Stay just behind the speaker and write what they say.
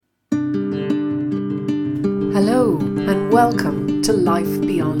Hello and welcome to Life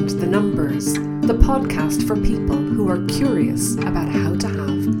Beyond the Numbers, the podcast for people who are curious about how to have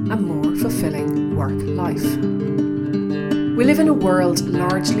a more fulfilling work life. We live in a world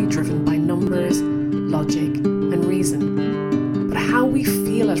largely driven by numbers, logic and reason. But how we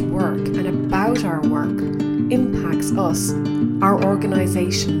feel at work and about our work impacts us, our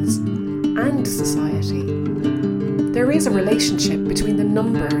organisations and society. There is a relationship between the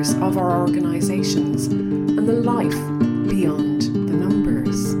numbers of our organisations and the life beyond the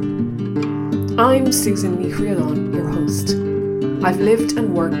numbers. I'm Susan Nichrialon, your host. I've lived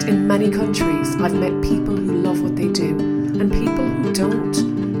and worked in many countries. I've met people who love what they do and people who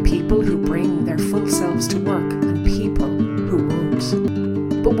don't, people who bring their full selves to work and people who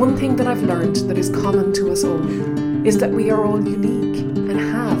won't. But one thing that I've learned that is common to us all is that we are all unique and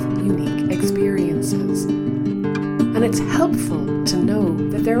have unique experiences. And it's helpful to know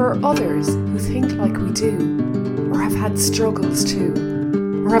that there are others who think like we do, or have had struggles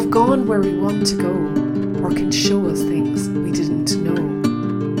too, or have gone where we want to go, or can show us things we didn't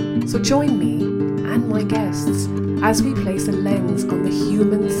know. So join me and my guests as we place a lens on the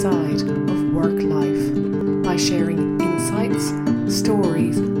human side of work life by sharing insights,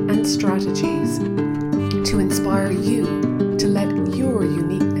 stories, and strategies to inspire you to let your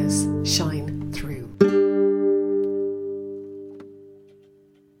uniqueness shine through.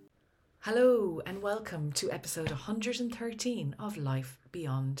 Hello and welcome to episode 113 of Life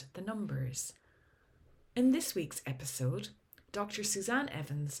Beyond the Numbers. In this week's episode, Dr. Suzanne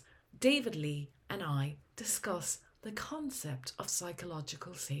Evans, David Lee and I discuss the concept of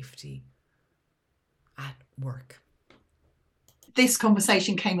psychological safety at work. This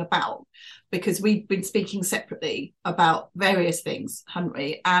conversation came about because we've been speaking separately about various things, haven't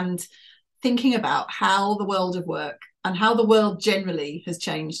we? And thinking about how the world of work and how the world generally has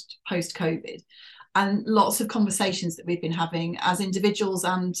changed post-COVID, and lots of conversations that we've been having as individuals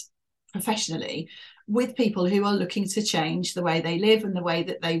and professionally with people who are looking to change the way they live and the way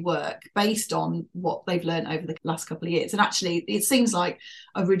that they work based on what they've learned over the last couple of years. And actually, it seems like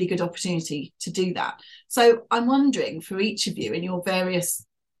a really good opportunity to do that. So I'm wondering, for each of you in your various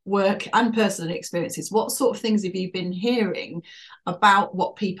work and personal experiences, what sort of things have you been hearing about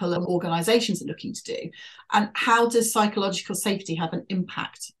what people and organisations are looking to do? And how does psychological safety have an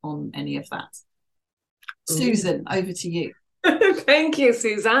impact on any of that? Ooh. Susan, over to you. Thank you,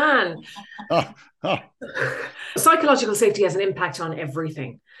 Suzanne. Psychological safety has an impact on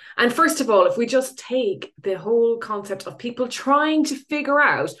everything. And first of all, if we just take the whole concept of people trying to figure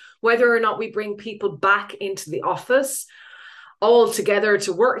out whether or not we bring people back into the office all together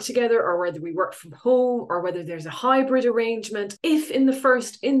to work together, or whether we work from home, or whether there's a hybrid arrangement, if in the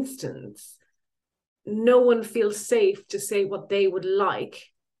first instance, no one feels safe to say what they would like,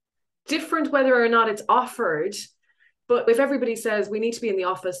 different whether or not it's offered. But if everybody says we need to be in the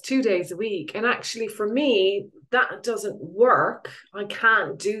office 2 days a week, and actually for me, that doesn't work, I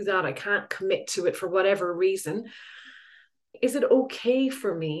can't do that, I can't commit to it for whatever reason, is it okay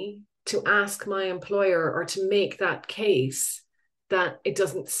for me to ask my employer or to make that case that it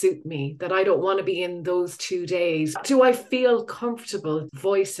doesn't suit me, that I don't want to be in those 2 days? Do I feel comfortable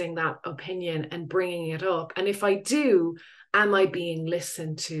voicing that opinion and bringing it up? And if I do, am I being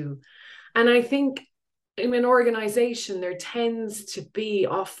listened to? And I think in an organization, there tends to be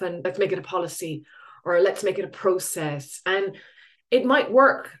often, let's make it a policy or let's make it a process. And it might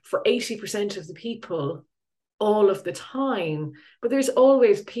work for 80% of the people all of the time, but there's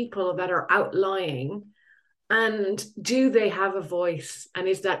always people that are outlying. And do they have a voice? And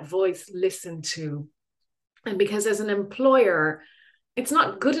is that voice listened to? And because as an employer, it's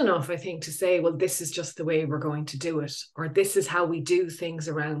not good enough, I think, to say, well, this is just the way we're going to do it, or this is how we do things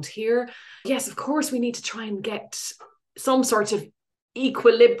around here. Yes, of course, we need to try and get some sort of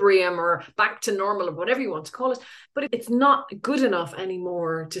equilibrium or back to normal or whatever you want to call it. But it's not good enough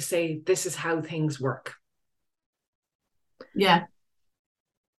anymore to say this is how things work. Yeah.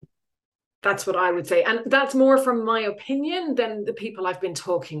 That's what I would say. And that's more from my opinion than the people I've been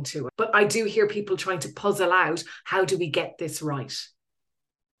talking to. But I do hear people trying to puzzle out, how do we get this right?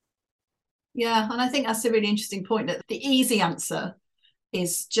 Yeah, and I think that's a really interesting point, that the easy answer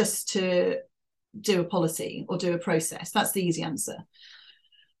is just to do a policy or do a process. That's the easy answer.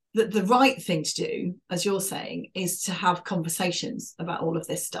 The right thing to do, as you're saying, is to have conversations about all of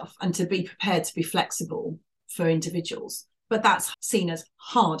this stuff and to be prepared to be flexible for individuals. But that's seen as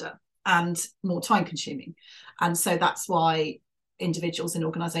harder and more time consuming. And so that's why individuals and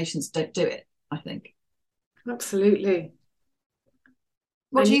organisations don't do it, I think. Absolutely.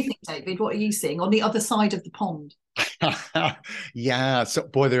 What do you think, David? What are you seeing on the other side of the pond? Yeah. So,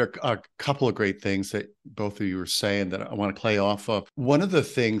 boy, there are a couple of great things that both of you were saying that I want to play off of. One of the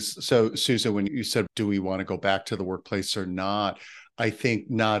things, so Susan, when you said, do we want to go back to the workplace or not? I think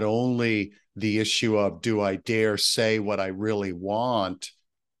not only the issue of do I dare say what I really want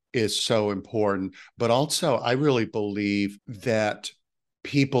is so important, but also I really believe that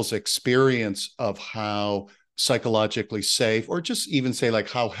people's experience of how psychologically safe, or just even say like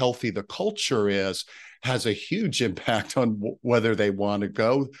how healthy the culture is, has a huge impact on whether they want to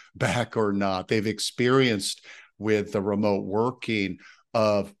go back or not. They've experienced with the remote working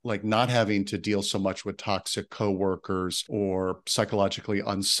of like not having to deal so much with toxic coworkers or psychologically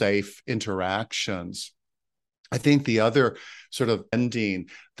unsafe interactions. I think the other sort of ending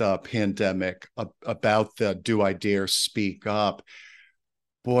the pandemic about the do I dare speak up,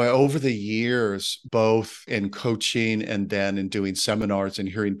 boy, over the years, both in coaching and then in doing seminars and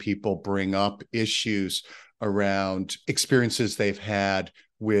hearing people bring up issues around experiences they've had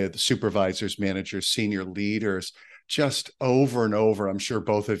with supervisors, managers, senior leaders, just over and over. I'm sure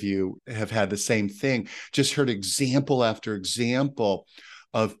both of you have had the same thing, just heard example after example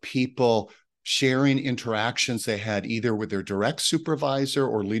of people sharing interactions they had either with their direct supervisor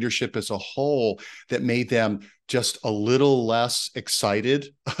or leadership as a whole that made them just a little less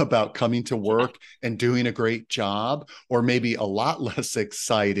excited about coming to work and doing a great job, or maybe a lot less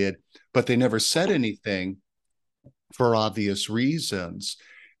excited, but they never said anything for obvious reasons.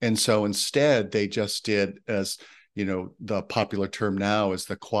 And so instead, they just did, as you know, the popular term now is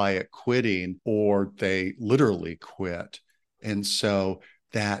the quiet quitting, or they literally quit. And so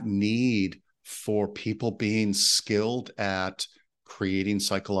that need for people being skilled at creating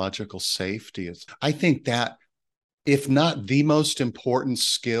psychological safety is, I think that, if not the most important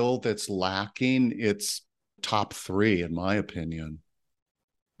skill that's lacking, it's top three, in my opinion.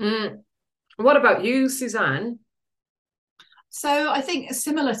 What about you, Suzanne? So I think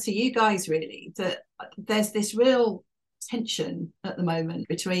similar to you guys, really, that there's this real tension at the moment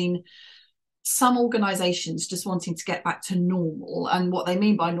between some organizations just wanting to get back to normal, and what they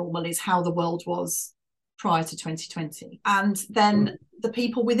mean by normal is how the world was prior to 2020, and then the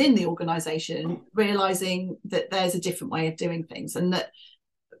people within the organization realizing that there's a different way of doing things, and that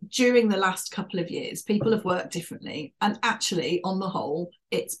during the last couple of years people have worked differently, and actually on the whole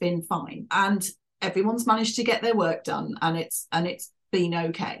it's been fine, and everyone's managed to get their work done, and it's been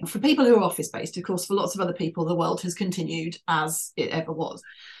okay. For people who are office based, of course, for lots of other people the world has continued as it ever was.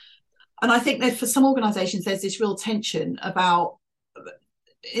 And I think that for some organizations, there's this real tension about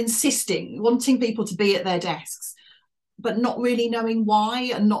insisting, wanting people to be at their desks, but not really knowing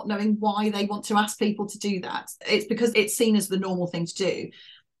why, and not knowing why they want to ask people to do that. It's because it's seen as the normal thing to do.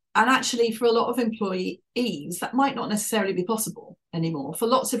 And actually, for a lot of employees, that might not necessarily be possible anymore for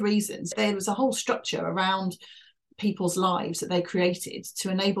lots of reasons. There was a whole structure around people's lives that they created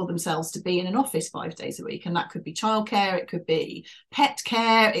to enable themselves to be in an office 5 days a week, and that could be childcare, it could be pet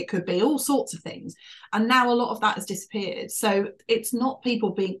care, it could be all sorts of things, and now a lot of that has disappeared. So it's not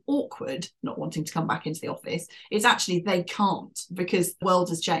people being awkward not wanting to come back into the office, it's actually they can't, because the world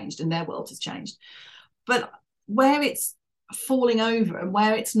has changed and their world has changed. But where it's falling over and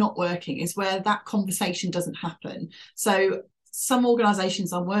where it's not working is where that conversation doesn't happen. So some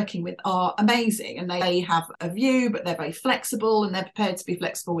organizations I'm working with are amazing, and they have a view, but they're very flexible, and they're prepared to be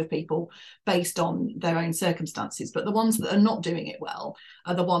flexible with people based on their own circumstances. But the ones that are not doing it well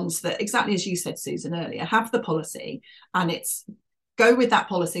are the ones that, exactly as you said, Susan, earlier, have the policy, and it's go with that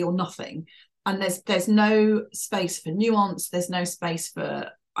policy or nothing. And there's no space for nuance, there's no space for,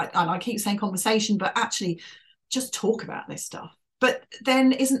 and I keep saying conversation, but actually just talk about this stuff. But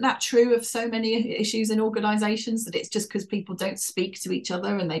then isn't that true of so many issues in organizations, that it's just because people don't speak to each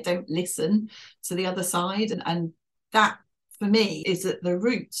other and they don't listen to the other side? And that, for me, is at the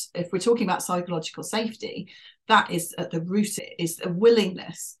root. If we're talking about psychological safety, that is at the root, is a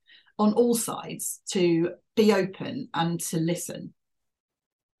willingness on all sides to be open and to listen.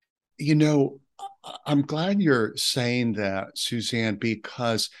 You know, I'm glad you're saying that, Suzanne,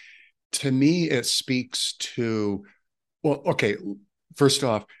 because to me, it speaks to, well, okay, first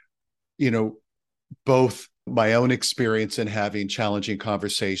off, you know, both my own experience in having challenging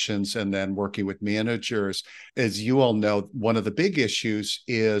conversations and then working with managers. As you all know, one of the big issues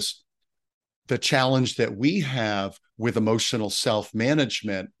is the challenge that we have with emotional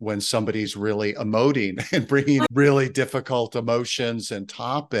self-management when somebody's really emoting and bringing really difficult emotions and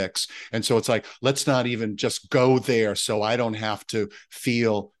topics. And so it's like, let's not even just go there so I don't have to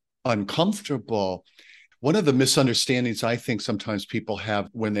feel uncomfortable. One of the misunderstandings I think sometimes people have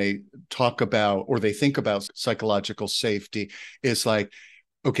when they talk about or they think about psychological safety is like,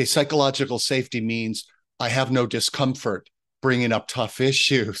 okay, psychological safety means I have no discomfort bringing up tough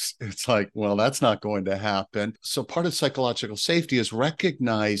issues. It's like, well, that's not going to happen. So part of psychological safety is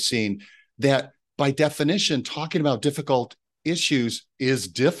recognizing that by definition, talking about difficult issues is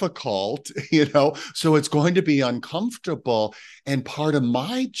difficult, so it's going to be uncomfortable. And part of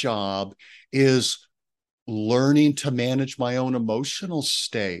my job is learning to manage my own emotional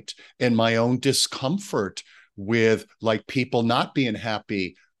state and my own discomfort with like people not being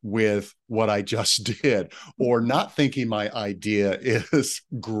happy with what I just did, or not thinking my idea is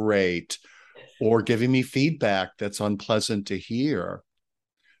great, or giving me feedback that's unpleasant to hear.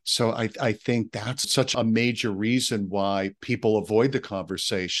 So I think that's such a major reason why people avoid the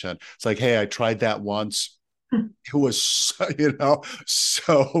conversation. It's like, hey, I tried that once. It was,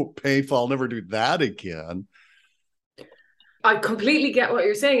 so painful. I'll never do that again. I completely get what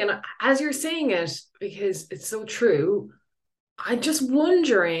you're saying. And as you're saying it, because it's so true, I'm just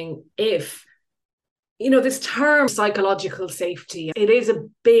wondering if, this term psychological safety, it is a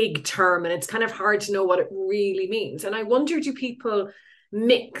big term and it's kind of hard to know what it really means. And I wonder, do people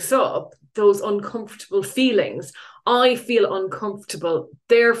mix up those uncomfortable feelings? I feel uncomfortable,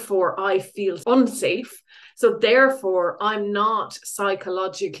 therefore I feel unsafe. So therefore I'm not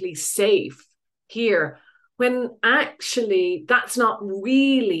psychologically safe here. When actually that's not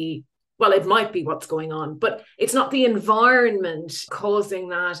really, well, it might be what's going on, but it's not the environment causing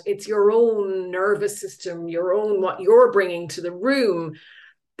that. It's your own nervous system, what you're bringing to the room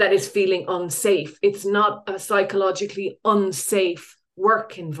that is feeling unsafe. It's not a psychologically unsafe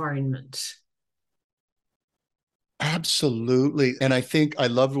work environment. Absolutely. And I think I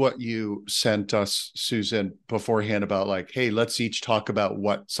loved what you sent us, Susan, beforehand about like, hey, let's each talk about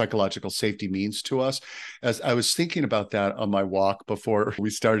what psychological safety means to us. As I was thinking about that on my walk before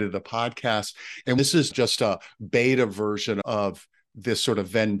we started the podcast, and this is just a beta version of this sort of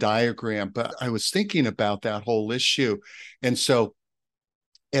Venn diagram, but I was thinking about that whole issue. And so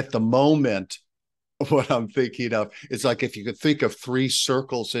at the moment, what I'm thinking of is like if you could think of three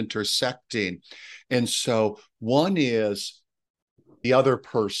circles intersecting. And so one is the other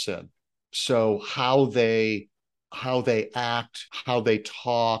person. So how they act, how they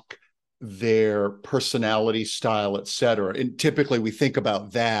talk, their personality style, et cetera. And typically we think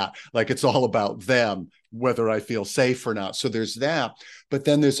about that, like it's all about them, whether I feel safe or not. So there's that. But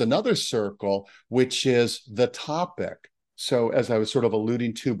then there's another circle, which is the topic. So as I was sort of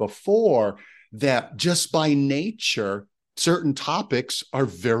alluding to before, that just by nature, certain topics are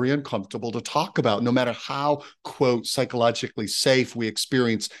very uncomfortable to talk about, no matter how, quote, psychologically safe we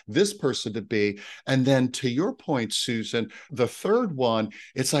experience this person to be. And then to your point, Susan, the third one,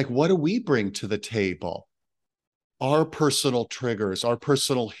 it's like, what do we bring to the table? Our personal triggers, our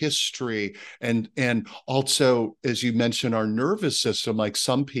personal history, and also, as you mentioned, our nervous system. Like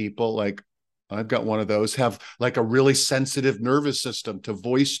some people, like I've got one of those, have like a really sensitive nervous system to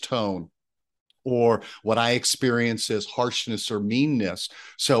voice tone, or what I experience as harshness or meanness.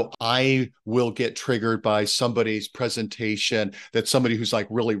 So I will get triggered by somebody's presentation, that somebody who's like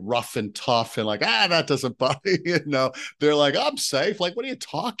really rough and tough and like, that doesn't bother They're like, I'm safe. Like, what are you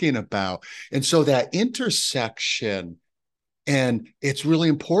talking about? And so that intersection, and it's really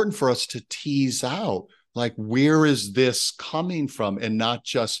important for us to tease out, like, where is this coming from, and not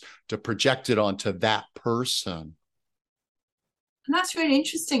just to project it onto that person. And that's really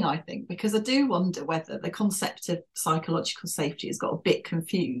interesting, I think, because I do wonder whether the concept of psychological safety has got a bit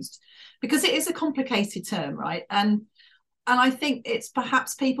confused, because it is a complicated term, right? And I think it's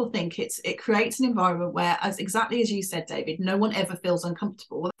perhaps people think it creates an environment where, as exactly as you said, David, no one ever feels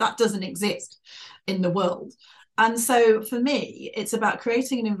uncomfortable. Well, that doesn't exist in the world. And so for me, it's about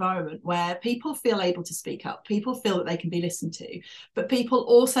creating an environment where people feel able to speak up, people feel that they can be listened to, but people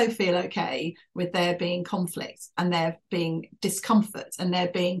also feel okay with there being conflict and there being discomfort and there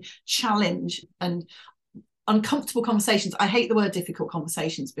being challenge and uncomfortable conversations. I hate the word difficult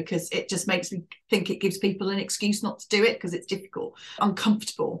conversations because it just makes me think it gives people an excuse not to do it because it's difficult,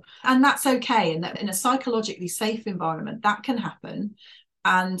 uncomfortable. And that's okay. And that in a psychologically safe environment, that can happen.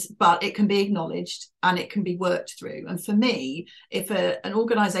 But it can be acknowledged and it can be worked through. And for me, if an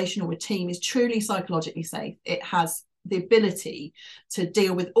organisation or a team is truly psychologically safe, it has the ability to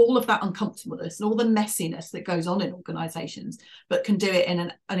deal with all of that uncomfortableness and all the messiness that goes on in organisations, but can do it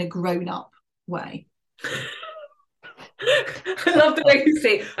in a grown-up way. I love the way you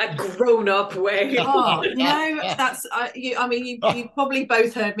say a grown-up way. Oh, that's you've probably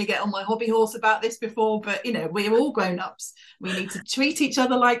both heard me get on my hobby horse about this before, but we're all grown-ups. We need to treat each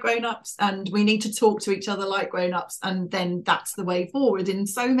other like grown-ups, and we need to talk to each other like grown-ups, and then that's the way forward in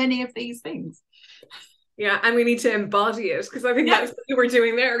so many of these things. Yeah, and we need to embody it, because I think that's what you were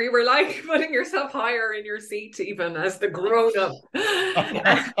doing there. You were like putting yourself higher in your seat, even as the grown up.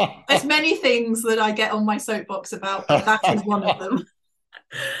 There's many things that I get on my soapbox about, but that is one of them.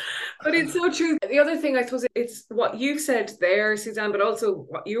 But it's so true. The other thing, I suppose, it's what you said there, Suzanne, but also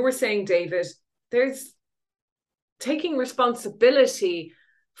what you were saying, David. There's taking responsibility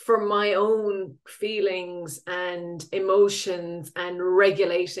for my own feelings and emotions and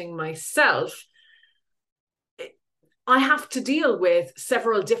regulating myself. I have to deal with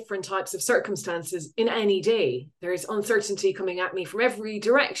several different types of circumstances in any day. There's uncertainty coming at me from every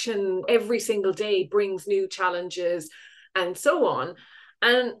direction. Every single day brings new challenges and so on.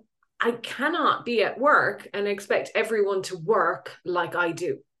 And I cannot be at work and expect everyone to work like I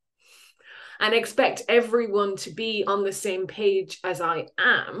do, and expect everyone to be on the same page as I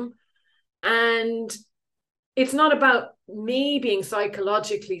am. And it's not about me being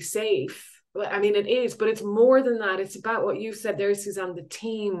psychologically safe. I mean, it is, but it's more than that. It's about what you said there, Suzanne, the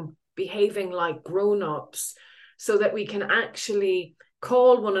team behaving like grown-ups, so that we can actually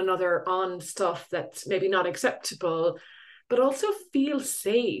call one another on stuff that's maybe not acceptable, but also feel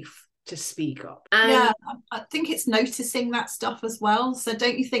safe to speak up. And yeah, I think it's noticing that stuff as well. So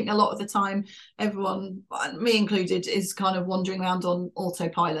don't you think a lot of the time everyone, me included, is kind of wandering around on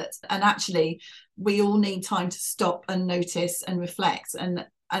autopilot, and actually we all need time to stop and notice and reflect, and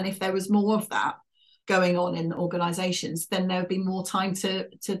if there was more of that going on in organizations, then there would be more time to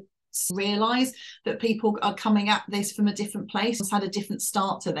realize that people are coming at this from a different place. Everyone's had a different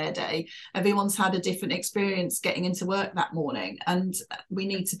start to their day. Everyone's had a different experience getting into work that morning. And we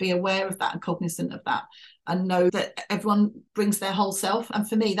need to be aware of that and cognizant of that, and know that everyone brings their whole self. And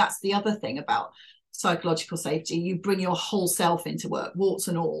for me, that's the other thing about psychological safety. You bring your whole self into work, warts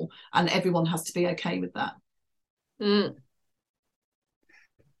and all, and everyone has to be okay with that.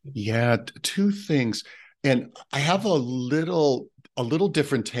 Yeah, two things. And I have a little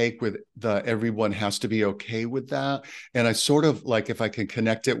different take with the everyone has to be okay with that. And I sort of like, if I can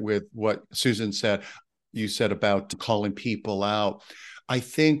connect it with what Susan said, you said about calling people out. I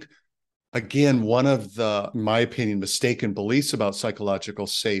think, again, one of the, in my opinion, mistaken beliefs about psychological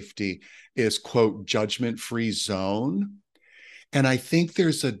safety is, quote, judgment-free zone. And I think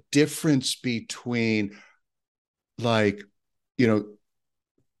there's a difference between, like,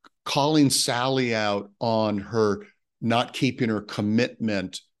 calling Sally out on her not keeping her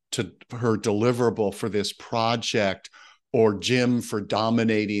commitment to her deliverable for this project, or Jim for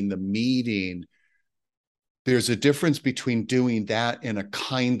dominating the meeting. There's a difference between doing that in a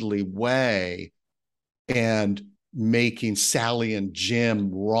kindly way and making Sally and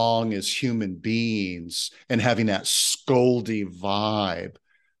Jim wrong as human beings and having that scoldy vibe.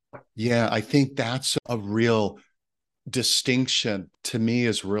 Yeah, I think that's a real distinction, to me,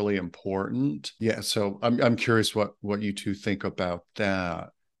 is really important. Yeah, so I'm curious what you two think about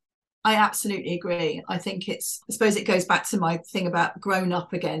that. I absolutely agree. I think I suppose it goes back to my thing about grown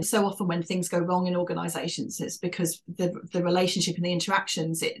up again. So often when things go wrong in organizations, it's because the relationship and the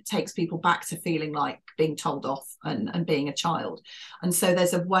interactions, it takes people back to feeling like being told off and being a child. And so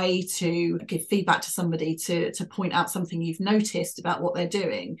there's a way to give feedback to somebody to point out something you've noticed about what they're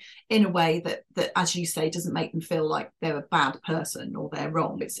doing in a way that, as you say, doesn't make them feel like they're a bad person or they're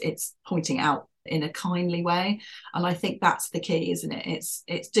wrong. It's pointing out in a kindly way, and I think that's the key, isn't it?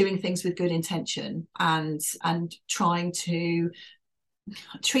 It's doing things with good intention and trying to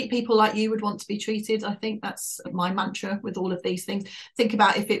treat people like you would want to be treated. I think that's my mantra with all of these things. Think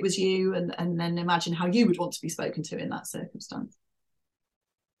about if it was you, and then imagine how you would want to be spoken to in that circumstance.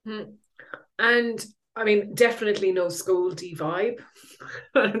 And I mean, definitely no scoldy vibe.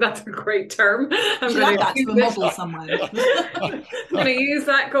 That's a great term. I'm going to add that to a model somewhere. I'm going to use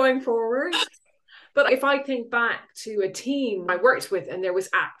that going forward. But if I think back to a team I worked with and there was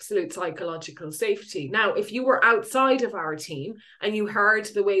absolute psychological safety. Now, if you were outside of our team and you heard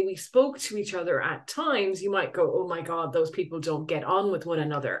the way we spoke to each other at times, you might go, oh my God, those people don't get on with one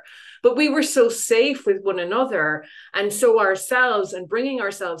another. But we were so safe with one another and so ourselves, and bringing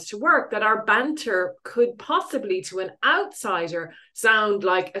ourselves to work, that our banter could possibly to an outsider sound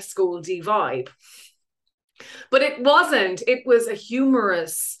like a scoldy vibe. But it wasn't. It was a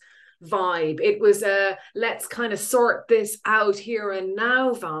humorous vibe. It was a let's kind of sort this out here and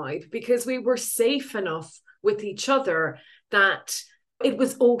now vibe, because we were safe enough with each other that it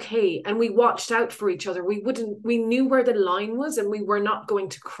was okay, and we watched out for each other. We knew where the line was, and we were not going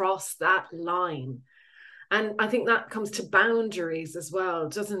to cross that line. And I think that comes to boundaries as well,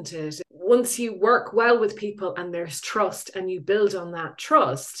 doesn't it? Once you work well with people and there's trust and you build on that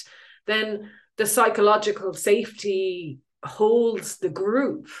trust, then the psychological safety holds the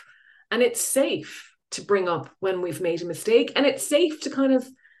group. And it's safe. to bring up when we've made a mistake. And it's safe to kind of,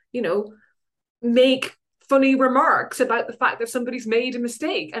 you know, make funny remarks about the fact that somebody's made a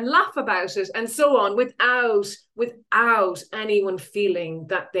mistake and laugh about it and so on, without anyone feeling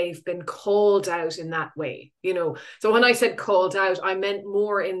that they've been called out in that way, you know. So when I said called out, I meant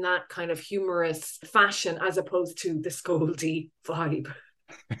more in that kind of humorous fashion as opposed to the scoldy vibe.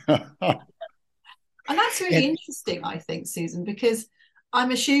 And that's really interesting, I think, Susan, because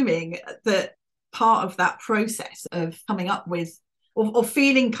I'm assuming that part of that process of coming up with or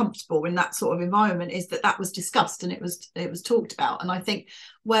feeling comfortable in that sort of environment is that was discussed and it was talked about. And I think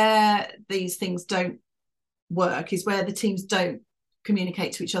where these things don't work is where the teams don't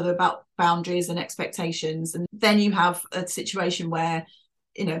communicate to each other about boundaries and expectations. And then you have a situation where,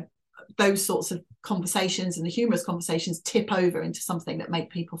 you know, those sorts of conversations and the humorous conversations tip over into something that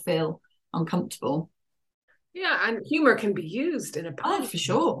make people feel uncomfortable. Yeah, and humor can be used in a Oh, for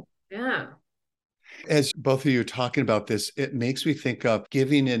sure. Yeah. As both of you are talking about this, it makes me think of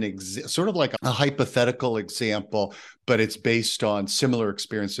giving sort of like a hypothetical example, but it's based on similar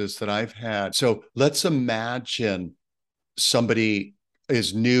experiences that I've had. So let's imagine somebody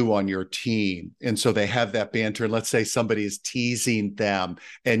is new on your team. And so they have that banter. And let's say somebody is teasing them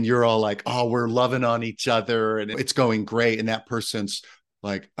and you're all like, oh, we're loving on each other and it's going great. And that person's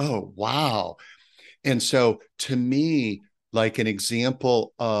like, oh, wow. And so to me, like an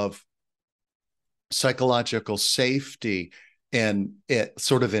example of psychological safety and it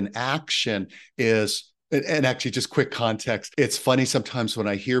sort of in action is, and actually just quick context, it's funny sometimes when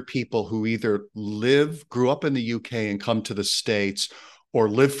I hear people who either grew up in the UK and come to the States or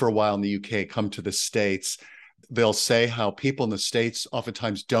live for a while in the UK, come to the States, they'll say how people in the States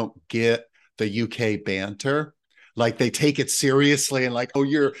oftentimes don't get the UK banter. Like they take it seriously and like, oh,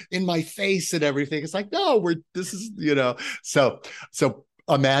 you're in my face and everything. It's like, no, this is, you know, so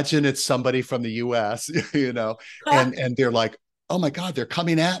imagine it's somebody from the US, you know, and they're like, oh my God, they're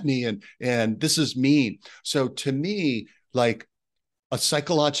coming at me and this is mean. So to me, like a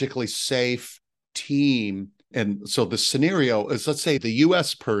psychologically safe team. And so the scenario is, let's say the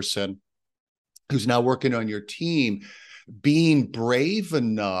US person who's now working on your team, being brave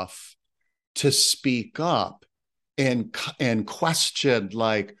enough to speak up and question,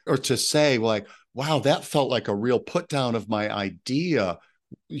 like, or to say like, wow, that felt like a real put down of my idea.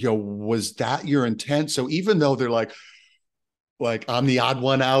 You know, was that your intent? So even though they're like I'm the odd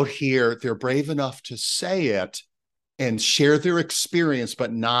one out here, they're brave enough to say it and share their experience,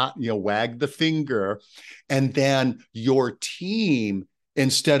 but not, you know, wag the finger. And then your team,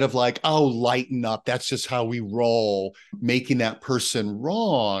 instead of like, oh, lighten up, that's just how we roll, making that person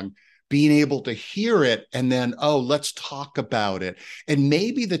wrong, being able to hear it and then, oh, let's talk about it. And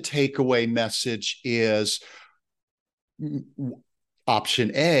maybe the takeaway message is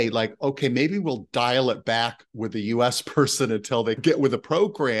option A, like, okay, maybe we'll dial it back with the US person until they get with the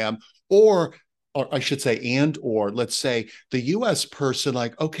program, or I should say, or let's say the US person,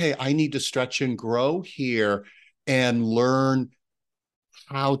 like, okay, I need to stretch and grow here and learn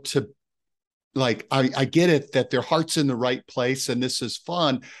how to, like, I get it that their heart's in the right place and this is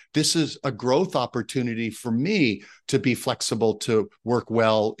fun. This is a growth opportunity for me to be flexible, to work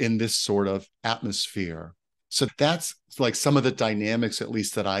well in this sort of atmosphere. So that's like some of the dynamics, at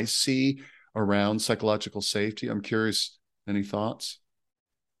least that I see around psychological safety. I'm curious, any thoughts?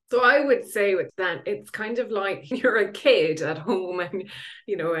 So I would say with that, it's kind of like you're a kid at home and,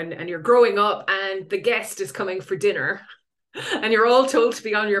 you know, and you're growing up and the guest is coming for dinner and you're all told to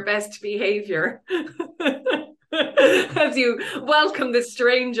be on your best behavior as you welcome the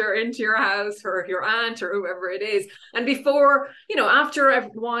stranger into your house, or your aunt or whoever it is. And before, you know, after a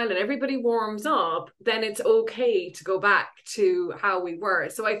while and everybody warms up, then it's okay to go back to how we were.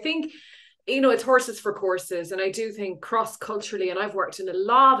 So I think, you know, it's horses for courses. And I do think cross-culturally, and I've worked in a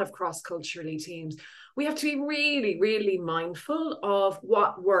lot of cross-culturally teams, we have to be really, really mindful of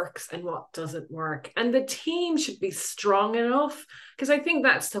what works and what doesn't work. And the team should be strong enough, because I think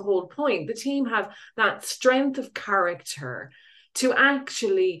that's the whole point. The team have that strength of character to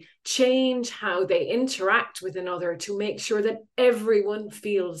actually change how they interact with another to make sure that everyone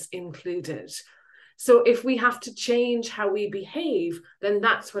feels included. So if we have to change how we behave, then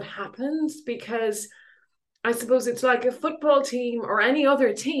that's what happens, because I suppose it's like a football team or any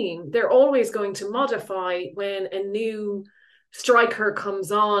other team. They're always going to modify when a new striker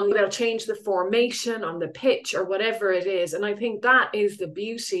comes on. They'll change the formation on the pitch or whatever it is. And I think that is the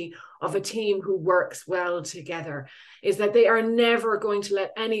beauty of a team who works well together, is that they are never going to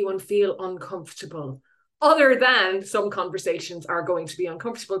let anyone feel uncomfortable. Other than some conversations are going to be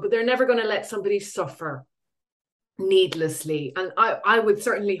uncomfortable, but they're never going to let somebody suffer needlessly. And I would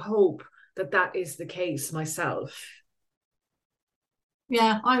certainly hope that that is the case myself.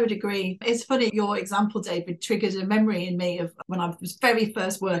 Yeah, I would agree. It's funny, your example, David, triggered a memory in me of when I was very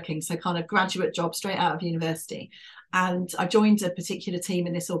first working, so kind of graduate job straight out of university. And I joined a particular team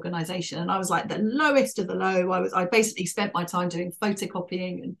in this organization, and I was like the lowest of the low. I basically spent my time doing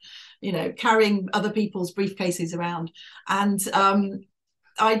photocopying and, you know, carrying other people's briefcases around. And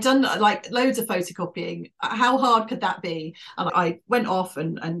I'd done like loads of photocopying. How hard could that be? And I went off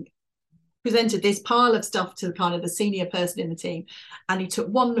and presented this pile of stuff to kind of the senior person in the team, and he took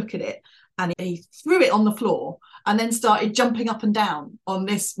one look at it and he threw it on the floor and then started jumping up and down on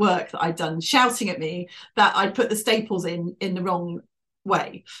this work that I'd done, shouting at me that I'd put the staples in the wrong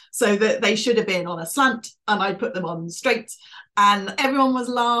way, so that they should have been on a slant and I put them on straight. And everyone was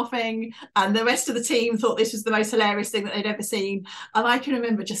laughing, and the rest of the team thought this was the most hilarious thing that they'd ever seen. And I can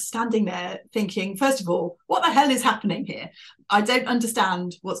remember just standing there thinking, first of all, what the hell is happening here? I don't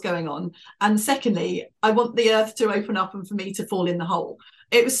understand what's going on. And secondly, I want the earth to open up and for me to fall in the hole.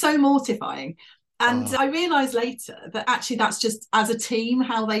 It was so mortifying. And I realised later that actually that's just as a team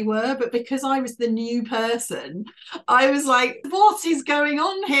how they were. But because I was the new person, I was like, what is going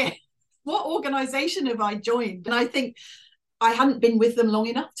on here? What organisation have I joined? And I think I hadn't been with them long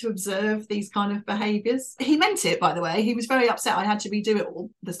enough to observe these kind of behaviours. He meant it, by the way. He was very upset I had to redo it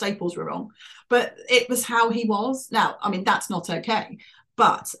all. The staples were wrong. But it was how he was. Now, I mean, that's not okay.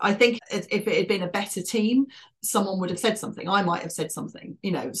 But I think if it had been a better team, someone would have said something. I might have said something.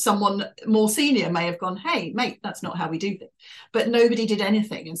 You know, someone more senior may have gone, hey, mate, that's not how we do things. But nobody did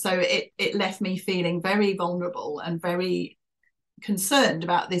anything. And so it left me feeling very vulnerable and very concerned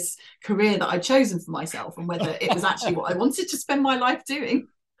about this career that I'd chosen for myself and whether it was actually what I wanted to spend my life doing.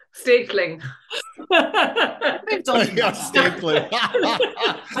 Stapling. Moved on from that. Stapling.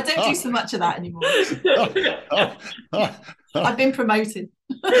 I don't do so much of that anymore. I've been promoted.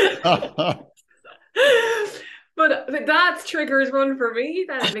 But that triggers one for me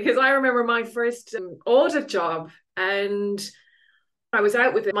then, because I remember my first audit job, and I was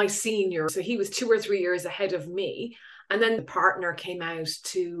out with my senior, so he was 2 or 3 years ahead of me. And then the partner came out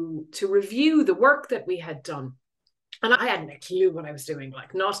to review the work that we had done. And I hadn't a clue what I was doing,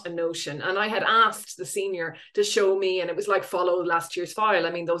 like not a notion. And I had asked the senior to show me, and it was like, follow last year's file.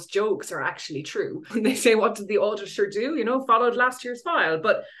 I mean, those jokes are actually true. And they say, what did the auditor do? You know, followed last year's file.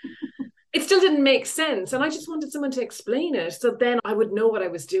 But it still didn't make sense. And I just wanted someone to explain it, so then I would know what I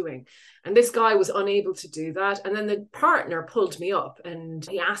was doing. And this guy was unable to do that. And then the partner pulled me up and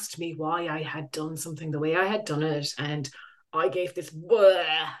he asked me why I had done something the way I had done it. And I gave this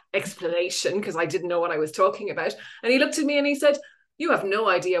explanation because I didn't know what I was talking about. And he looked at me and he said, you have no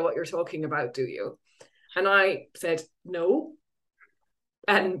idea what you're talking about, do you? And I said, no.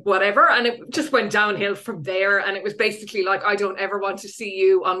 And whatever. And it just went downhill from there. And it was basically like, I don't ever want to see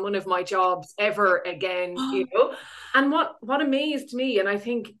you on one of my jobs ever again, you know? And what amazed me, and I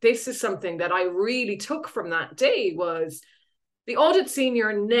think this is something that I really took from that day, was the audit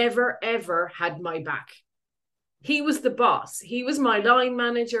senior never, ever had my back. He was the boss. He was my line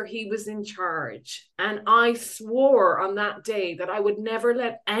manager. He was in charge. And I swore on that day that I would never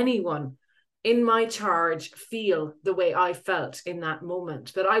let anyone in my charge feel the way I felt in that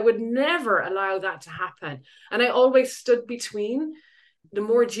moment, that I would never allow that to happen. And I always stood between the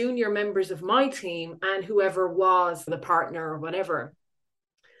more junior members of my team and whoever was the partner or whatever.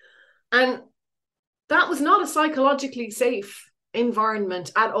 And that was not a psychologically safe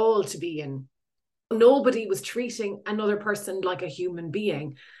environment at all to be in. Nobody was treating another person like a human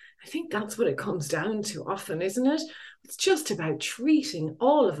being. I think that's what it comes down to often, isn't it? It's just about treating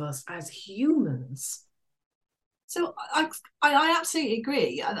all of us as humans. So I absolutely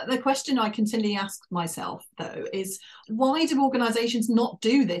agree. The question I continually ask myself, though, is why do organisations not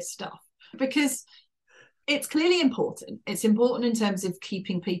do this stuff? Because it's clearly important. It's important in terms of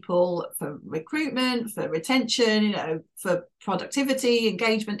keeping people, for recruitment, for retention, you know, for productivity,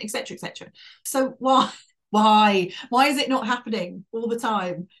 engagement, etc., etc. So why is it not happening all the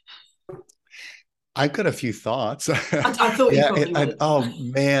time? I've got a few thoughts. I thought you probably would. Oh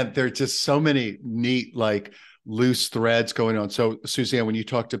man, there are just so many neat, like, loose threads going on. So Suzanne, when you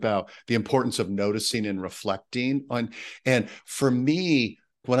talked about the importance of noticing and reflecting on, and for me,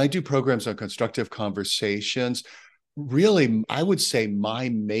 when I do programs on constructive conversations, really, I would say my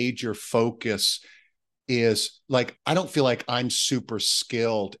major focus is, like, I don't feel like I'm super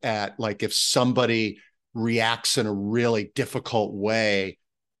skilled at, like, if somebody reacts in a really difficult way,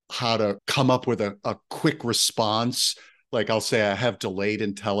 how to come up with a quick response. Like, I'll say I have delayed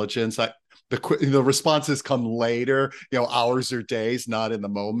intelligence. the responses come later, hours or days, not in the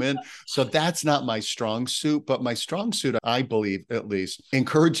moment. So that's not my strong suit, but my strong suit, I believe, at least,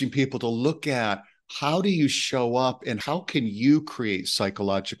 encouraging people to look at how do you show up and how can you create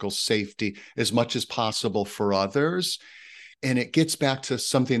psychological safety as much as possible for others. And it gets back to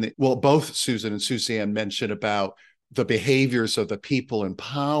something that, well, both Susan and Suzanne mentioned about the behaviors of the people in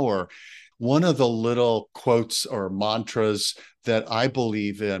power. One of the little quotes or mantras that I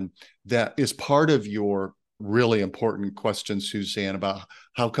believe in that is part of your really important question, Suzanne, about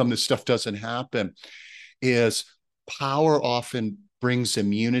how come this stuff doesn't happen, is power often brings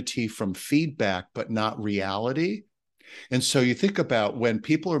immunity from feedback, but not reality. And so you think about when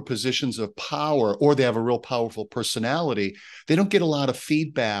people are in positions of power or they have a real powerful personality, they don't get a lot of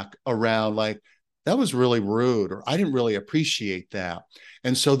feedback around like, that was really rude, or I didn't really appreciate that.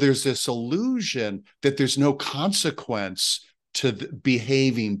 And so there's this illusion that there's no consequence to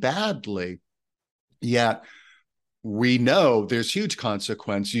behaving badly. Yet we know there's huge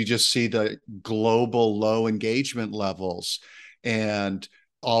consequence. You just see the global low engagement levels and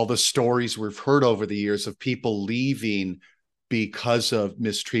all the stories we've heard over the years of people leaving because of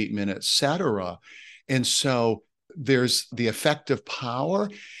mistreatment, et cetera. And so there's the effect of power.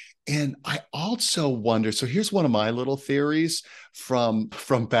 And I also wonder, so here's one of my little theories from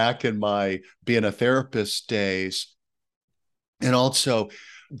back in my being a therapist days. And also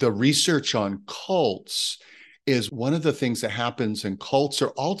the research on cults is one of the things that happens in cults are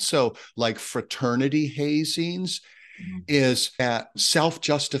also like fraternity hazings, is that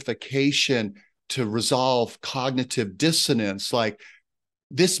self-justification to resolve cognitive dissonance. Like,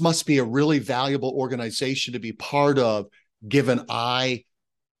 this must be a really valuable organization to be part of, given I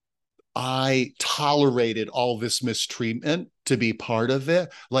tolerated all this mistreatment to be part of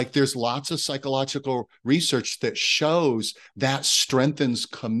it. Like, there's lots of psychological research that shows that strengthens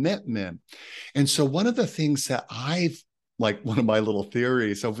commitment. And so one of the things that one of my little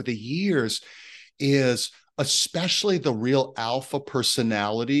theories over the years is, especially the real alpha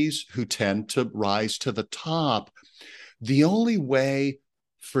personalities who tend to rise to the top, the only way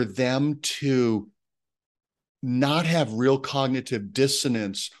for them to not have real cognitive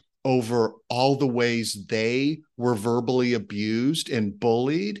dissonance over all the ways they were verbally abused and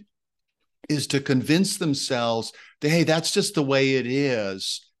bullied is to convince themselves that, hey, that's just the way it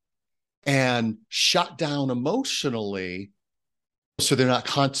is, and shut down emotionally so they're not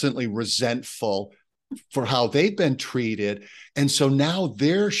constantly resentful for how they've been treated. And so now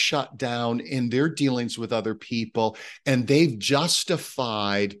they're shut down in their dealings with other people, and they've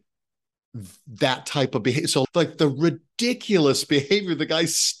justified that type of behavior. So like the ridiculous behavior, the guy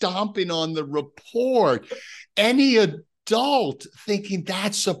stomping on the report, any adult thinking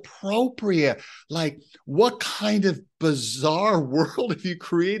that's appropriate. Like, what kind of bizarre world have you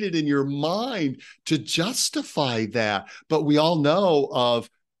created in your mind to justify that? But we all know of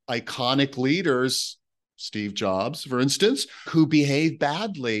iconic leaders, Steve Jobs, for instance, who behave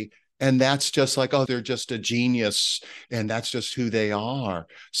badly. And that's just like, oh, they're just a genius, and that's just who they are.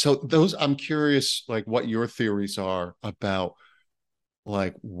 So those, I'm curious, like, what your theories are about,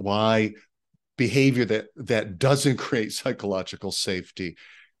 like, why behavior that doesn't create psychological safety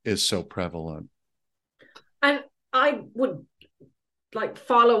is so prevalent. And I would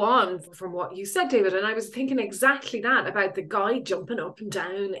follow on from what you said, David. And I was thinking exactly that about the guy jumping up and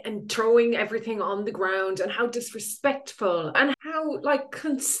down and throwing everything on the ground, and how disrespectful and how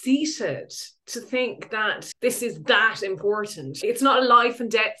conceited to think that this is that important. It's not a life and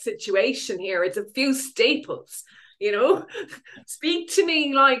death situation here. It's a few staples, speak to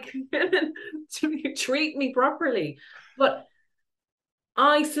me treat me properly. But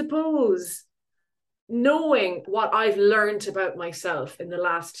I suppose, knowing what I've learned about myself in the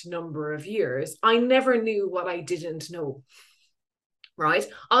last number of years, I never knew what I didn't know, right?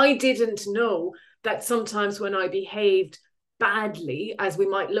 I didn't know that sometimes when I behaved badly, as we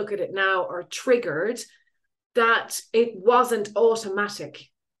might look at it now, or triggered, that it wasn't automatic.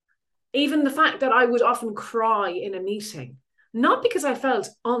 Even the fact that I would often cry in a meeting, not because I felt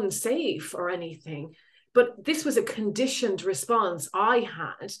unsafe or anything, but this was a conditioned response I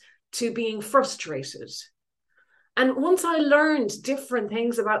had to being frustrated. And once I learned different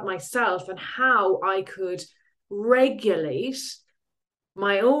things about myself and how I could regulate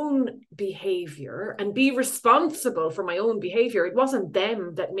my own behavior and be responsible for my own behavior, it wasn't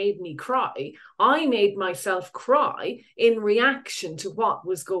them that made me cry. I made myself cry in reaction to what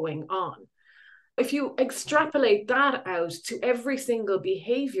was going on. If you extrapolate that out to every single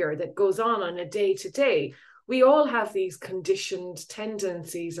behavior that goes on a day-to-day, we all have these conditioned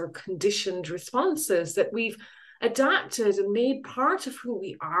tendencies or conditioned responses that we've adapted and made part of who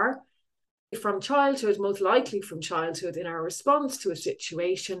we are. from childhood, most likely from childhood, in our response to a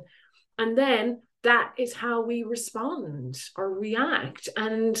situation. And then that is how we respond or react.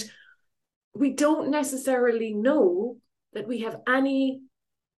 And we don't necessarily know that we have any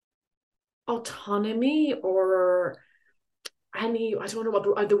autonomy or any, I don't know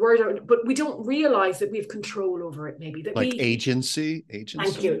what the word, but we don't realize that we have control over it, maybe. That like agency.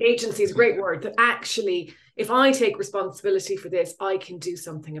 Thank you. Agency is a great word. That actually, if I take responsibility for this, I can do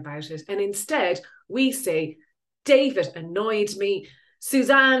something about it. And instead, we say, David annoyed me.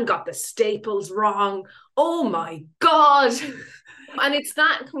 Suzanne got the staples wrong. Oh my God. And it's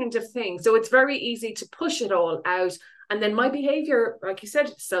that kind of thing. So it's very easy to push it all out. And then my behavior, like you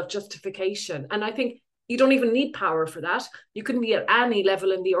said, self-justification. And I think you don't even need power for that. You can be at any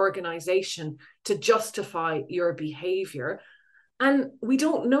level in the organization to justify your behavior. And we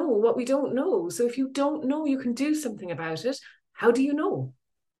don't know what we don't know. So if you don't know, you can do something about it. How do you know?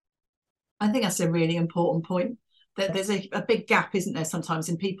 I think that's a really important point. That there's a big gap, isn't there, sometimes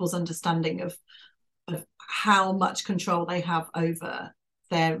in people's understanding of how much control they have over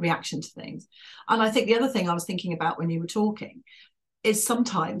their reaction to things. And I think the other thing I was thinking about when you were talking is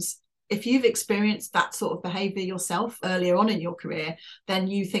sometimes if you've experienced that sort of behavior yourself earlier on in your career, then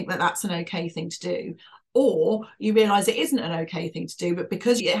you think that that's an okay thing to do. Or you realize it isn't an okay thing to do, but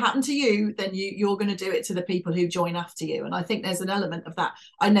because it happened to you, then you're going to do it to the people who join after you. And I think there's an element of that.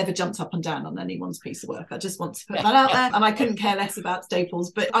 I never jumped up and down on anyone's piece of work. I just want to put that out there. And I couldn't care less about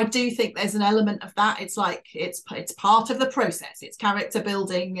staples, but I do think there's an element of that. It's like, it's part of the process. It's character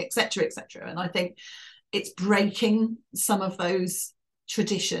building, etc., etc. And I think it's breaking some of those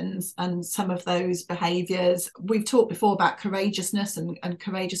traditions and some of those behaviors. We've talked before about courageousness and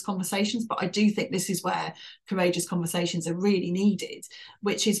courageous conversations, but I do think this is where courageous conversations are really needed,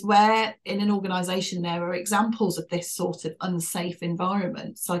 which is where in an organization there are examples of this sort of unsafe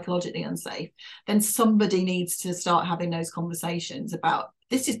environment, psychologically unsafe, then somebody needs to start having those conversations about,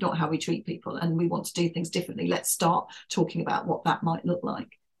 this is not how we treat people and we want to do things differently. Let's start talking about what that might look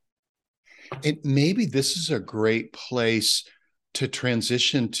like. And maybe this is a great place to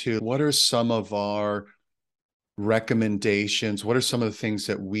transition to what are some of our recommendations? What are some of the things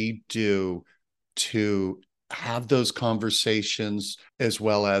that we do to have those conversations as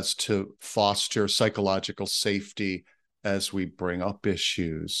well as to foster psychological safety as we bring up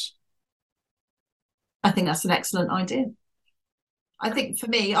issues? I think that's an excellent idea. I think for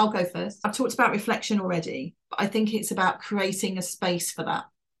me, I'll go first. I've talked about reflection already, but I think it's about creating a space for that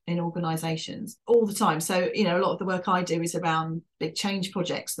in organizations all the time. So, a lot of the work I do is around big change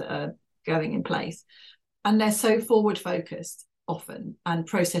projects that are going in place. And they're so forward focused often and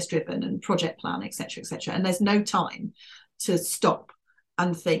process driven and project plan, etc., etc. And there's no time to stop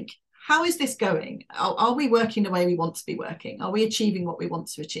and think, how is this going? Are we working the way we want to be working? Are we achieving what we want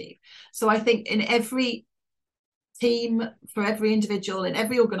to achieve? So I think in every team, for every individual, in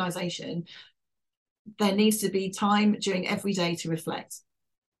every organization, there needs to be time during every day to reflect.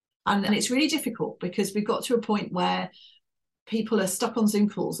 And it's really difficult because we've got to a point where people are stuck on Zoom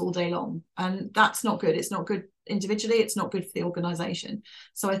calls all day long. And that's not good. It's not good individually. It's not good for the organization.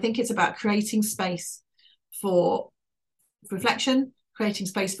 So I think it's about creating space for reflection, creating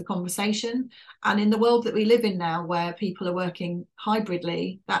space for conversation. And in the world that we live in now, where people are working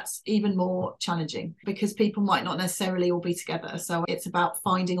hybridly, that's even more challenging because people might not necessarily all be together. So it's about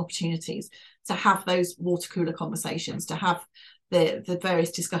finding opportunities to have those water cooler conversations, to have the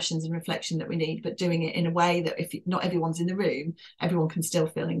various discussions and reflection that we need, but doing it in a way that if not everyone's in the room, everyone can still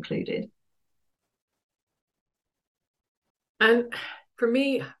feel included. And for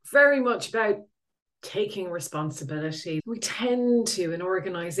me, very much about taking responsibility. We tend to, in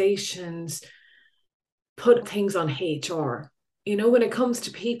organizations, put things on HR. When it comes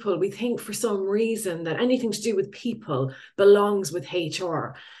to people, we think for some reason that anything to do with people belongs with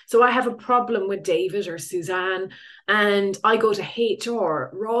HR. So I have a problem with David or Suzanne, and I go to HR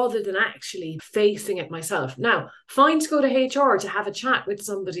rather than actually facing it myself. Now, fine to go to HR to have a chat with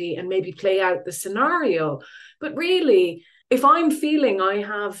somebody and maybe play out the scenario. But really, if I'm feeling I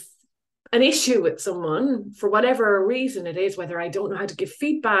have an issue with someone for whatever reason it is, whether I don't know how to give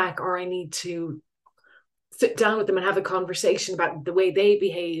feedback or I need to sit down with them and have a conversation about the way they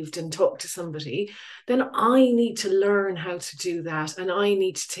behaved and talk to somebody, then I need to learn how to do that and I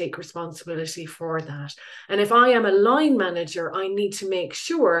need to take responsibility for that. And if I am a line manager, I need to make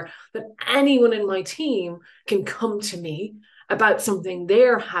sure that anyone in my team can come to me about something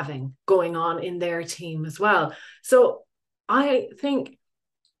they're having going on in their team as well. So I think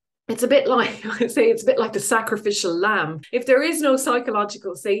it's a bit like, I say, it's a bit like the sacrificial lamb. If there is no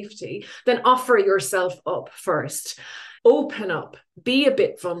psychological safety, then offer yourself up first. open up, be a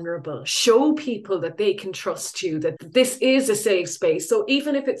bit vulnerable, show people that they can trust you, that this is a safe space. So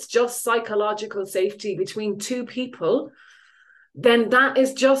even if it's just psychological safety between two people, then that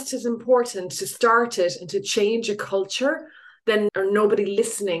is just as important to start it and to change a culture than or nobody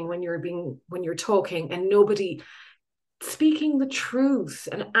listening when you're talking, and nobody speaking the truth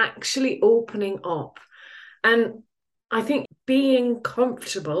and actually opening up. And I think being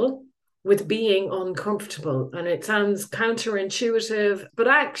comfortable with being uncomfortable, and it sounds counterintuitive, but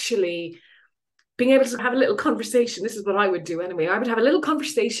actually being able to have a little conversation. This is what I would do anyway. I would have a little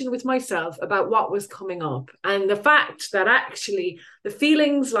conversation with myself about what was coming up, and the fact that actually the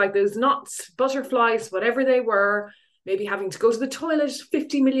feelings like those knots, butterflies, whatever they were, maybe having to go to the toilet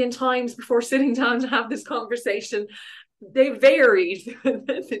 50 million times before sitting down to have this conversation, they varied.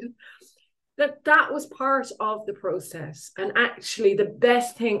 that was part of the process. And actually the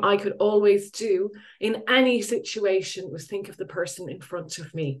best thing I could always do in any situation was think of the person in front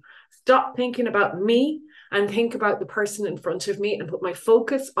of me. Stop thinking about me and think about the person in front of me and put my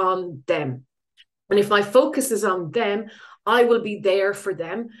focus on them. And if my focus is on them, I will be there for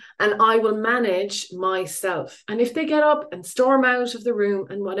them and I will manage myself. And if they get up and storm out of the room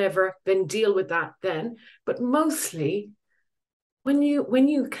and whatever, then deal with that then. But mostly, when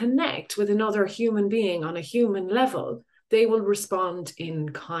you connect with another human being on a human level, they will respond in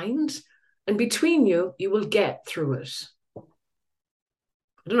kind. And between you, you will get through it.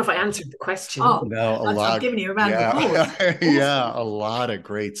 I don't know if I answered the question. Oh, no, a lot. I'm giving you a round of applause. Yeah, a lot of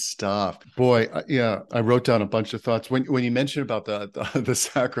great stuff. Boy, yeah, I wrote down a bunch of thoughts. When you mentioned about the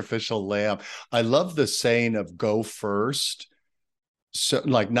sacrificial lamb, I love the saying of go first. So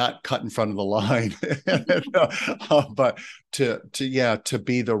like not cut in front of the line, but to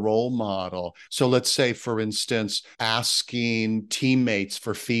be the role model. So let's say, for instance, asking teammates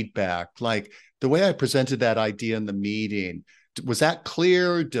for feedback, like the way I presented that idea in the meeting, was that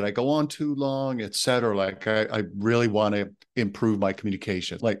clear? Did I go on too long, et cetera? Like I really want to improve my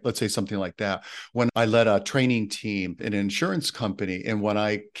communication. Like, let's say something like that. When I led a training team in an insurance company, and when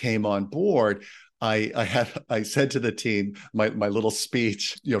I came on board, I said to the team, my little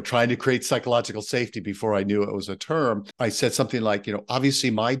speech, trying to create psychological safety before I knew it was a term. I said something like,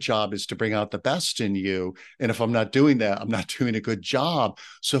 obviously my job is to bring out the best in you. And if I'm not doing that, I'm not doing a good job.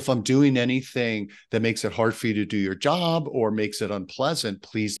 So if I'm doing anything that makes it hard for you to do your job or makes it unpleasant,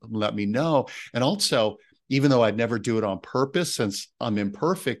 please let me know. And also, even though I'd never do it on purpose, since I'm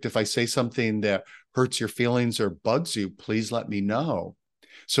imperfect, if I say something that hurts your feelings or bugs you, please let me know.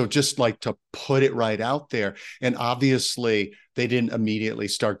 So just like to put it right out there. And obviously they didn't immediately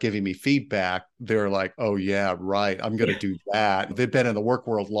start giving me feedback. They're like, oh yeah, right, I'm going to do that. They've been in the work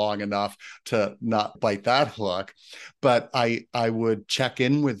world long enough to not bite that hook. But I would check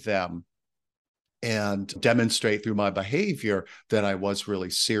in with them and demonstrate through my behavior that I was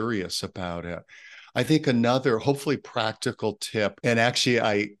really serious about it. I think another hopefully practical tip, and actually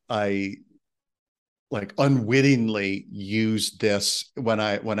I like unwittingly used this when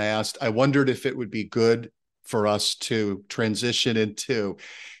I asked, I wondered if it would be good for us to transition into,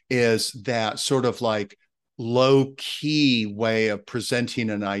 is that sort of like low key way of presenting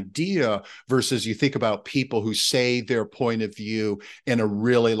an idea versus you think about people who say their point of view in a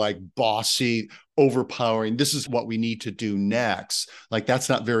really like bossy, overpowering, this is what we need to do next. Like that's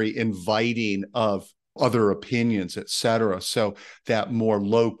not very inviting of other opinions, et cetera. So that more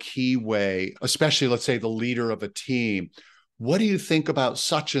low-key way, especially let's say the leader of a team, what do you think about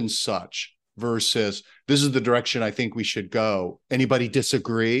such and such versus this is the direction I think we should go. Anybody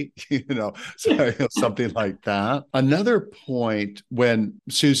disagree? Something like that. Another point when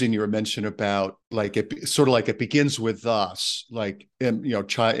Susan, you were mentioning about like it sort of like it begins with us, like, and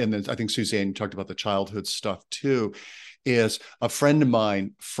then I think Suzanne, you talked about the childhood stuff too. Is a friend of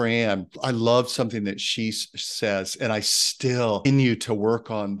mine, Fran, I love something that she says, and I still continue to work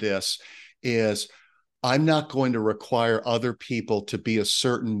on this, is I'm not going to require other people to be a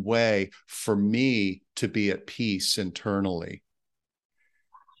certain way for me to be at peace internally.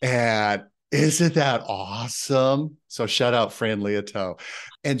 And isn't that awesome? So shout out Fran Liato.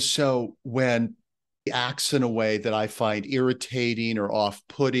 And so when he acts in a way that I find irritating or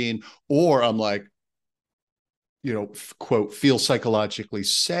off-putting, or I'm like, quote, feel psychologically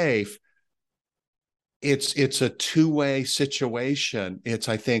safe, it's a two-way situation. It's,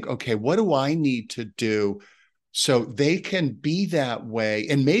 I think, okay, what do I need to do so they can be that way?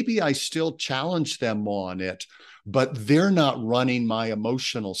 And maybe I still challenge them on it, but they're not running my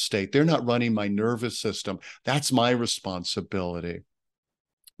emotional state. They're not running my nervous system. That's my responsibility.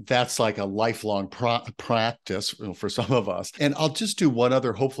 that's like a lifelong practice for some of us. And I'll just do one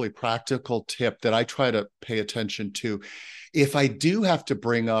other, hopefully practical tip that I try to pay attention to. If I do have to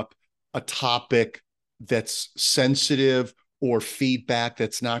bring up a topic that's sensitive or feedback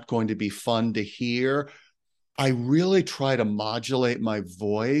that's not going to be fun to hear, I really try to modulate my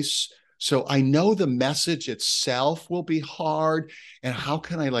voice. So I know the message itself will be hard. And how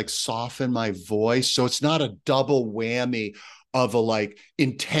can I like soften my voice so it's not a double whammy of a like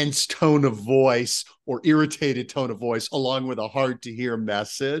intense tone of voice or irritated tone of voice along with a hard to hear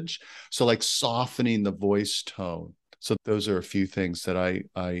message. So like softening the voice tone. So those are a few things that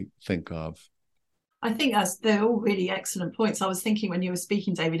I think of. I think they're all really excellent points. I was thinking when you were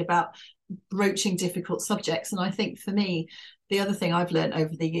speaking, David, about broaching difficult subjects. And I think for me, the other thing I've learned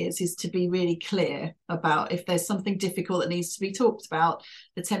over the years is to be really clear about if there's something difficult that needs to be talked about.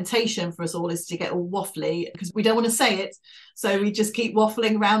 The temptation for us all is to get all waffly because we don't want to say it. So we just keep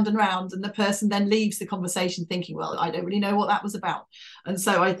waffling round and round, and the person then leaves the conversation thinking, well, I don't really know what that was about. And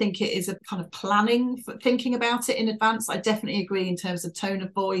so I think it is a kind of planning for thinking about it in advance. I definitely agree in terms of tone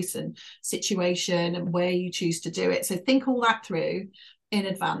of voice and situation and where you choose to do it. So think all that through in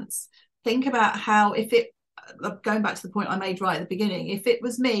advance. Think about how, if it, going back to the point I made right at the beginning, if it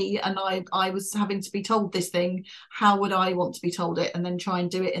was me and I was having to be told this thing, how would I want to be told it, and then try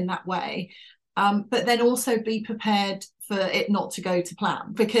and do it in that way. But then also be prepared for it not to go to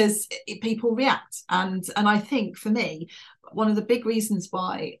plan, because people react. And I think for me, one of the big reasons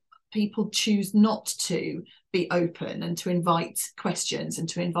why people choose not to be open and to invite questions and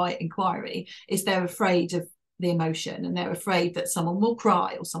to invite inquiry is they're afraid of the emotion, and they're afraid that someone will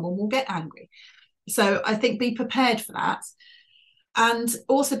cry or someone will get angry. So I think be prepared for that, and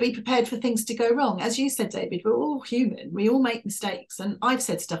also be prepared for things to go wrong. As you said, David, we're all human. We all make mistakes. And I've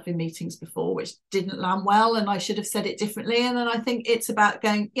said stuff in meetings before which didn't land well, and I should have said it differently. And then I think it's about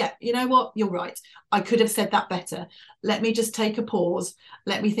going, yeah, you know what? You're right. I could have said that better. Let me just take a pause.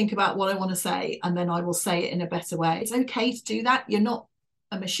 Let me think about what I want to say, and then I will say it in a better way. It's okay to do that. You're not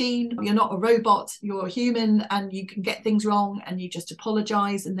a machine, you're not a robot, you're a human, and you can get things wrong, and you just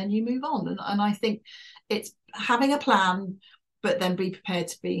apologize and then you move on. And I think it's having a plan, but then be prepared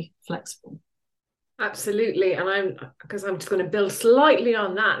to be flexible. Absolutely. And I'm just going to build slightly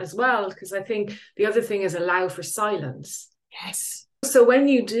on that as well, because I think the other thing is allow for silence. Yes. So when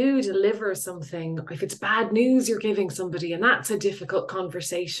you do deliver something, if it's bad news you're giving somebody, and that's a difficult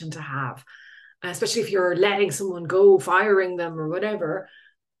conversation to have, especially if you're letting someone go, firing them or whatever,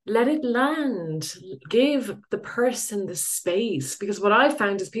 let it land. Give the person the space, because what I've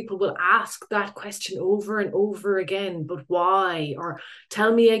found is people will ask that question over and over again, but why? Or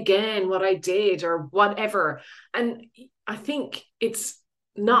tell me again what I did or whatever. And I think it's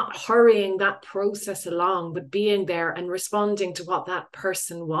not hurrying that process along, but being there and responding to what that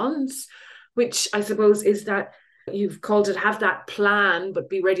person wants, which I suppose is that you've called it have that plan, but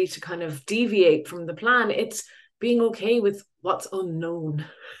be ready to kind of deviate from the plan. It's being okay with what's unknown,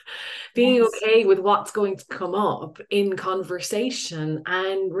 being Yes. okay with what's going to come up in conversation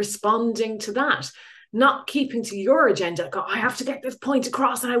and responding to that, not keeping to your agenda. Go, I have to get this point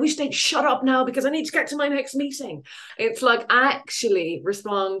across and I wish they'd shut up now because I need to get to my next meeting. It's like actually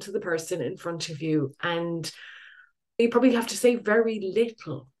respond to the person in front of you. And you probably have to say very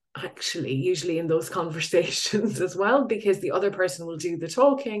little, actually, usually in those conversations as well, because the other person will do the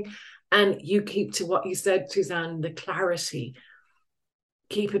talking. And you keep to what you said, Suzanne, the clarity.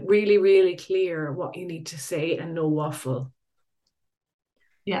 Keep it really, really clear what you need to say and no waffle.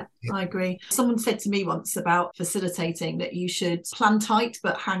 Yeah, I agree. Someone said to me once about facilitating that you should plan tight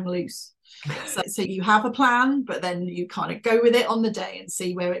but hang loose. So you have a plan, but then you kind of go with it on the day and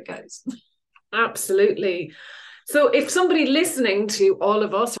see where it goes. Absolutely. So if somebody listening to all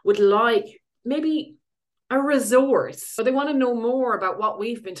of us would like maybe a resource, so they want to know more about what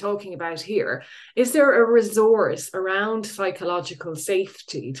we've been talking about here, is there a resource around psychological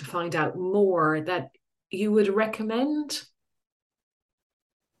safety to find out more that you would recommend?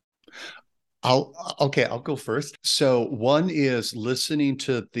 I'll go first. So one is listening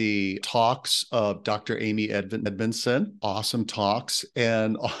to the talks of Dr. Amy Edmondson, awesome talks.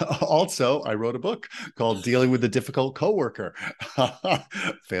 And also I wrote a book called Dealing with the Difficult Coworker.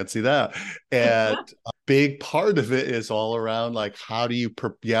 Fancy that. And a big part of it is all around like, how do you,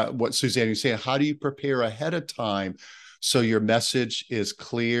 what Suzanne, you're saying, how do you prepare ahead of time so your message is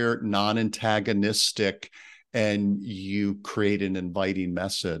clear, non-antagonistic, and you create an inviting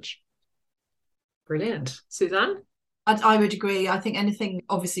message? Brilliant. Suzanne? I would agree. I think anything,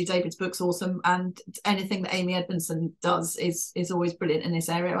 obviously David's book's awesome, and anything that Amy Edmondson does is always brilliant in this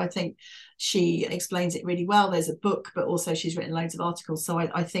area. I think she explains it really well. There's a book, but also she's written loads of articles. So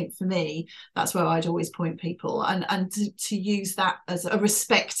I think for me, that's where I'd always point people, and to use that as a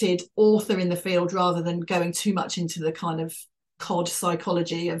respected author in the field rather than going too much into the kind of COD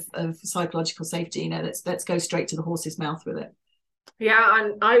psychology of psychological safety. Let's go straight to the horse's mouth with it. Yeah,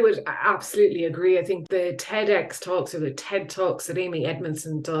 and I would absolutely agree. I think the TEDx talks or the TED Talks that Amy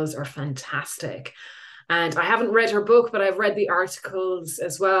Edmondson does are fantastic. And I haven't read her book, but I've read the articles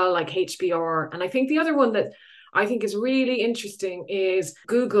as well, like HBR. And I think the other one that I think is really interesting is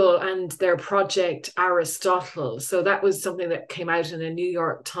Google and their project Aristotle. So that was something that came out in a New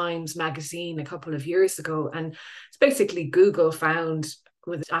York Times magazine a couple of years ago. And it's basically Google found,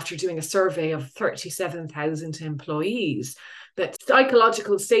 after doing a survey of 37,000 employees, that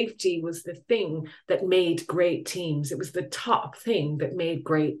psychological safety was the thing that made great teams. It was the top thing that made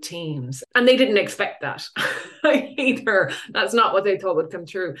great teams. And they didn't expect that either. That's not what they thought would come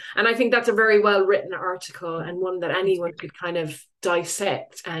through. And I think that's a very well written article, and one that anyone could kind of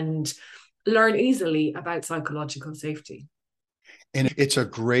dissect and learn easily about psychological safety. And it's a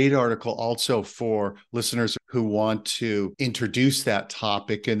great article also for listeners who want to introduce that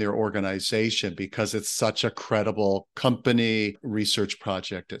topic in their organization, because it's such a credible company, research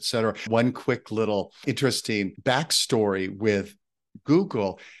project, et cetera. One quick little interesting backstory with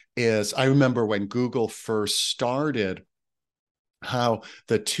Google is, I remember when Google first started, how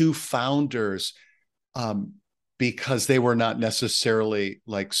the two founders, because they were not necessarily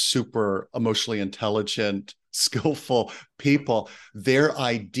like super emotionally intelligent, skillful people, their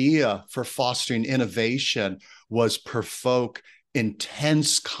idea for fostering innovation was provoke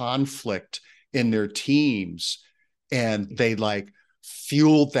intense conflict in their teams. And they like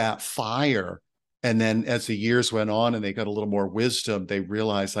fueled that fire. And then as the years went on and they got a little more wisdom, they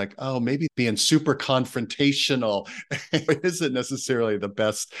realized like, oh, maybe being super confrontational isn't necessarily the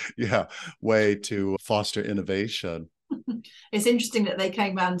best way to foster innovation. It's interesting that they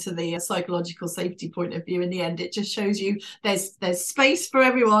came around to the psychological safety point of view in the end. It just shows you there's space for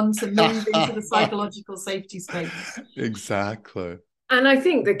everyone to move into the psychological safety space. Exactly. And I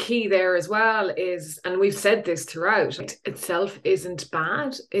think the key there as well is, and we've said this throughout, it itself isn't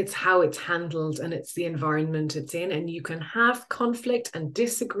bad. It's how it's handled and it's the environment it's in. And you can have conflict and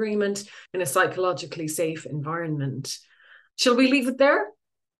disagreement in a psychologically safe environment. Shall we leave it there?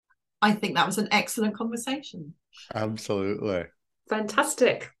 I think that was an excellent conversation. Absolutely.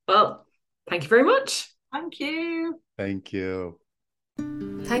 Fantastic. Well, thank you very much. Thank you. Thank you.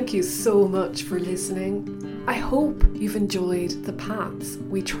 Thank you so much for listening. I hope you've enjoyed the paths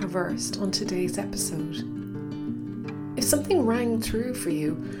we traversed on today's episode. If something rang through for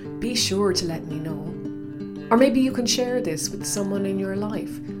you, be sure to let me know. Or maybe you can share this with someone in your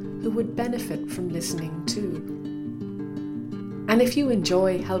life who would benefit from listening too. And if you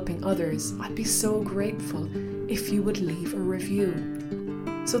enjoy helping others, I'd be so grateful if you would leave a review,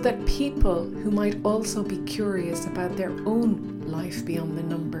 so that people who might also be curious about their own life beyond the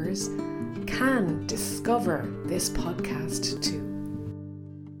numbers can discover this podcast too.